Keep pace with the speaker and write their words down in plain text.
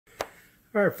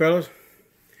Alright fellas,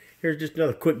 here's just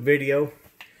another quick video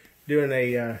doing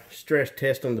a stress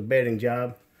test on the bedding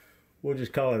job. We'll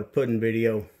just call it a pudding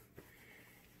video.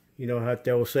 You know how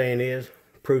the old saying is,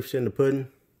 proof's in the pudding.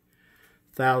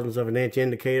 Thousandths of an inch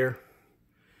indicator.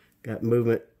 Got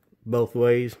movement both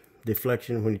ways,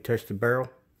 deflection when you touch the barrel.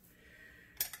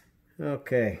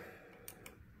 Okay.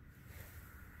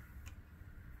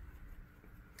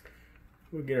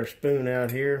 We'll get our spoon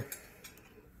out here.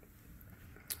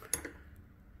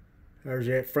 There's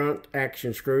that front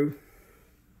action screw.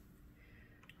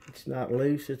 It's not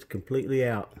loose, it's completely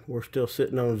out. We're still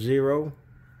sitting on 0.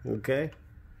 Okay.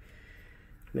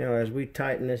 Now as we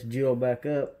tighten this jewel back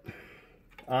up,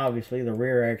 obviously the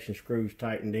rear action screw's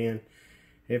tightened in.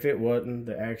 If it wasn't,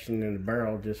 the action in the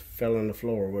barrel just fell on the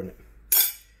floor, wouldn't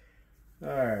it?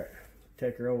 Alright,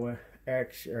 take our old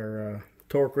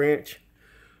torque wrench.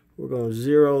 We're going to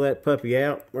 0 that puppy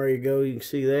out. There you go, you can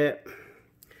see that.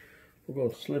 We're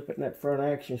going to slip it in that front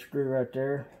action screw right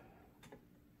there.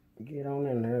 Get on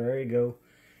in there, there you go.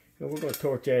 And we're going to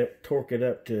torque it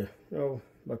up to,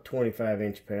 about 25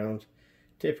 inch-pounds.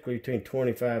 Typically between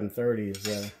 25 and 30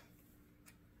 is,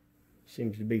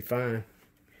 seems to be fine.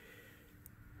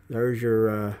 There's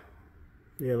your,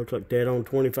 yeah, looks like dead on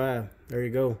 25. There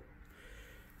you go.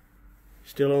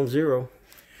 Still on 0.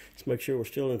 Let's make sure we're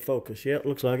still in focus. Yep,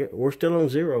 looks like it. We're still on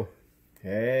 0.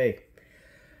 Hey.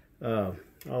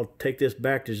 I'll take this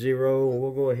back to 0 and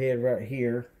we'll go ahead right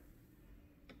here.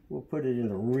 We'll put it in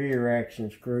the rear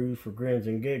action screws for grins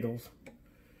and giggles.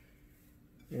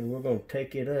 And we're going to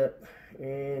take it up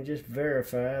and just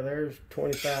verify. There's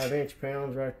 25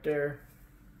 inch-pounds right there.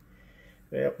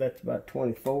 Yep, that's about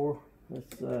 24.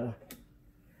 Let's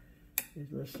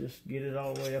just get it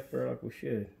all the way up there like we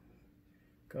should.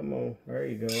 Come on, there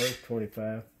you go, there's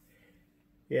 25.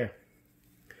 Yeah,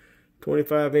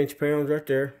 25 inch-pounds right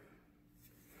there.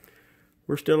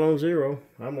 We're still on 0.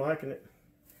 I'm liking it.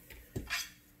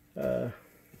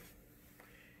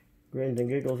 Grins and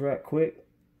giggles right quick.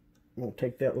 Won't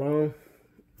take that long.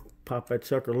 Pop that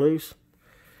sucker loose.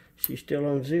 She's still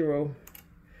on 0.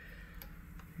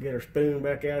 Get her spoon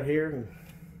back out here and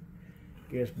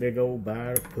get this big old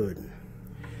bite of pudding.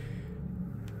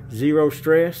 0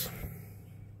 stress.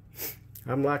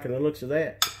 I'm liking the looks of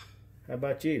that. How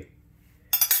about you?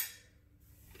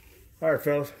 Alright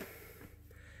fellas.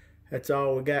 That's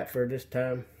all we got for this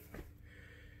time.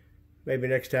 Maybe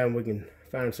next time we can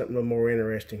find something a little more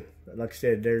interesting. But like I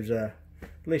said, there's at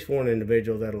least one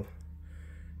individual that'll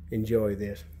enjoy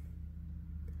this.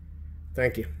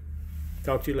 Thank you.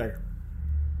 Talk to you later.